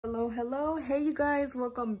Hello, hey you guys,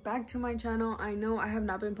 welcome back to my channel. I know I have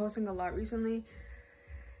not been posting a lot recently.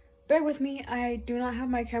 Bear with me, I do not have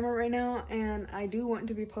my camera right now and I do want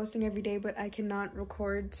to be posting every day, but I cannot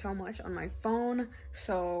record so much on my phone,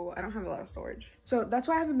 so I don't have a lot of storage. So that's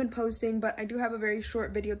why I haven't been posting, but I do have a very short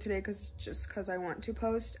video today because I want to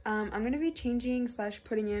post. I'm going to be changing /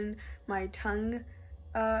 putting in my tongue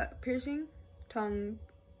piercing, tongue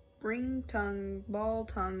ring, tongue ball,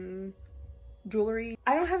 tongue jewelry.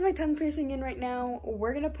 I don't have my tongue piercing in right now.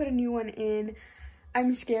 We're gonna put a new one in.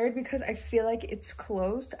 I'm scared because I feel like it's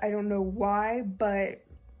closed. I don't know why, but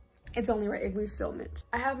it's only right if we film it.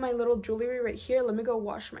 I have my little jewelry right here. Let me go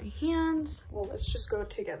wash my hands. Well, let's just go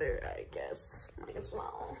together, I guess. Might as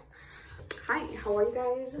well. Hi, how are you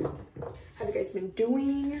guys? Have you guys been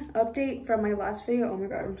doing? Update from my last video. Oh my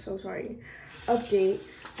god, I'm so sorry. Update.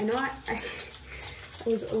 I know I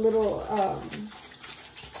was a little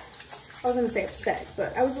I was gonna say upset,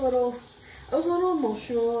 but I was a little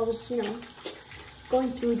emotional. I was, you know,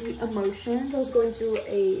 going through the emotions. I was going through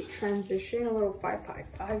a transition, a little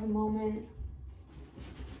 555 moment.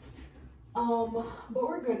 But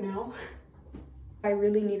we're good now. I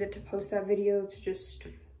really needed to post that video to just,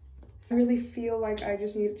 I really feel like I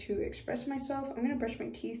just needed to express myself. I'm gonna brush my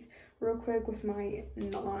teeth real quick with my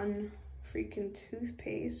non-freaking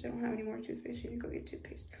toothpaste. I don't have any more toothpaste. I need to go get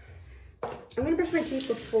toothpaste. I'm gonna brush my teeth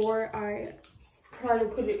before I try to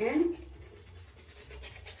put it in.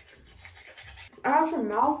 I have some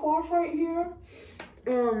mouthwash right here.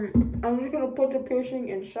 I'm just gonna put the piercing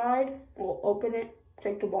inside. We'll open it,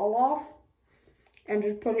 take the ball off, and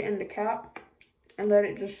just put it in the cap and let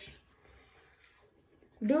it just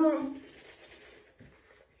do it.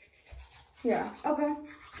 Yeah, okay.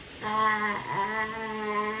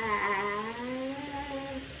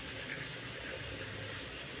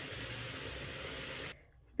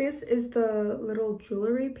 This is the little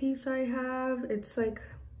jewelry piece I have. It's like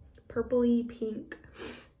purpley pink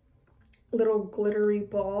little glittery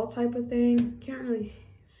ball type of thing. Can't really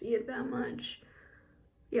see it that much.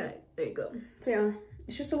 Yeah, there you go. So yeah,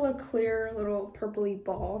 it's just a little clear little purpley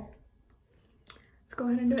ball. Let's go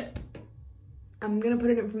ahead and do it. I'm gonna put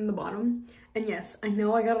it in from the bottom. And yes, I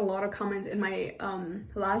know I got a lot of comments in my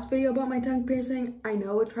last video about my tongue piercing. I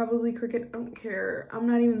know it's probably crooked. I don't care. I'm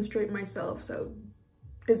not even straight myself, so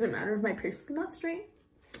doesn't matter if my piercing is not straight.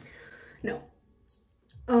 No.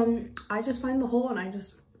 I just find the hole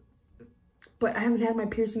and but I haven't had my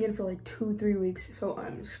piercing in for like 2-3 weeks, so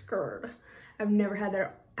I'm scared. I've never had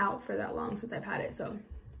that out for that long since I've had it, so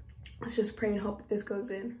let's just pray and hope this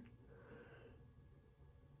goes in.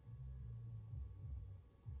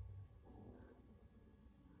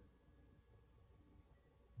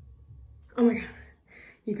 Oh my god,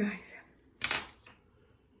 you guys.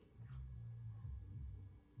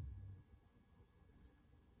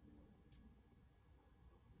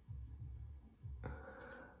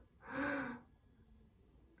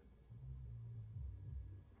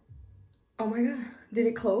 Oh my god, did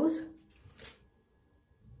it close?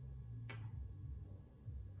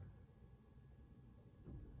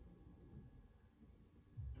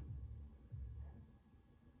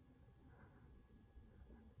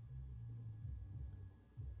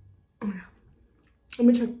 Oh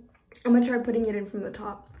my god. I'm gonna try putting it in from the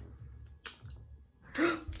top.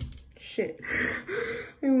 Shit.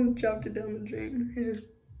 I almost dropped it down the drain.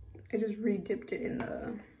 I just re-dipped it in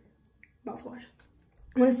the mouthwash.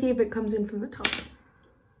 I want to see if it comes in from the top.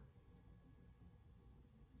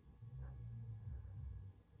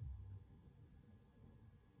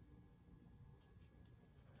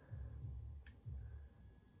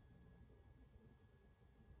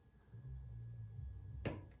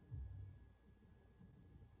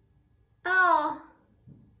 Oh!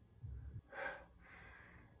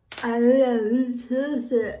 I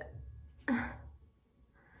love it.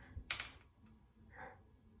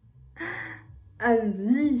 I'm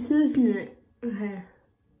really choosing it. Okay.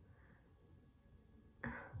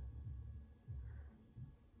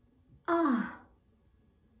 Ah.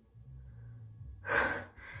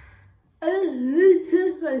 I really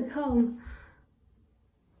choose my tongue.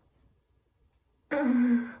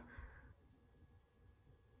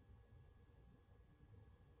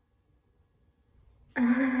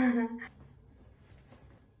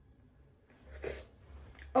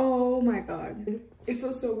 Oh my god. It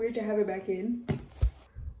feels so weird to have it back in.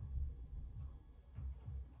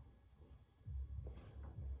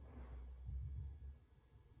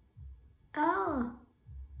 Oh.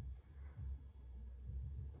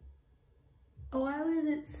 Why was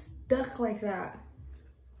it stuck like that?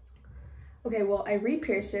 Okay, well, I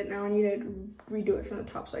re-pierced it. Now I need to redo it from the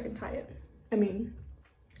top so I can tie it. I mean,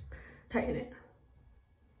 tighten it.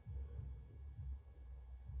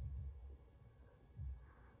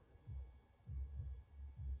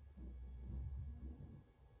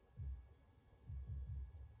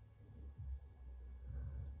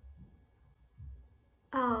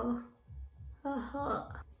 How? Huh?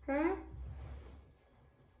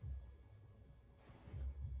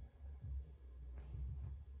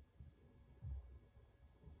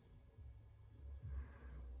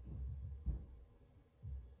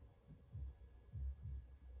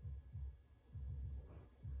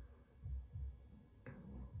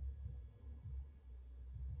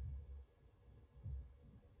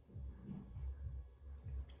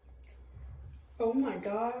 Oh my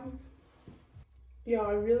god. Yo,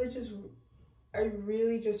 I really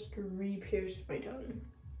just re-pierced my tongue.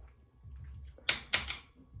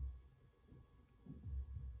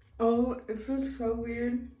 Oh, it feels so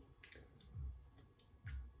weird.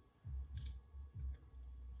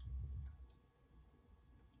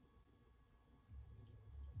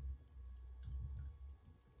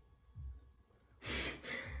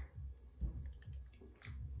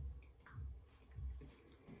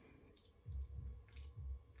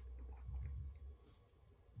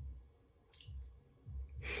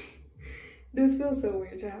 This feels so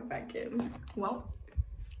weird to have back in. Well,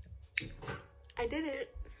 I did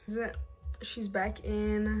it. She's back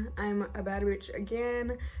in. I'm a bad bitch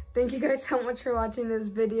again. Thank you guys so much for watching this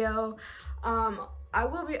video. I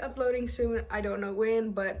will be uploading soon. I don't know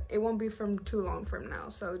when, but it won't be from too long from now.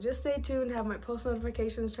 So just stay tuned, have my post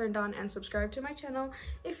notifications turned on, and subscribe to my channel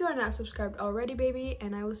if you are not subscribed already, baby.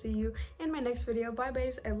 And I will see you in my next video. Bye,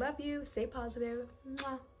 babes. I love you. Stay positive.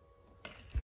 Mwah.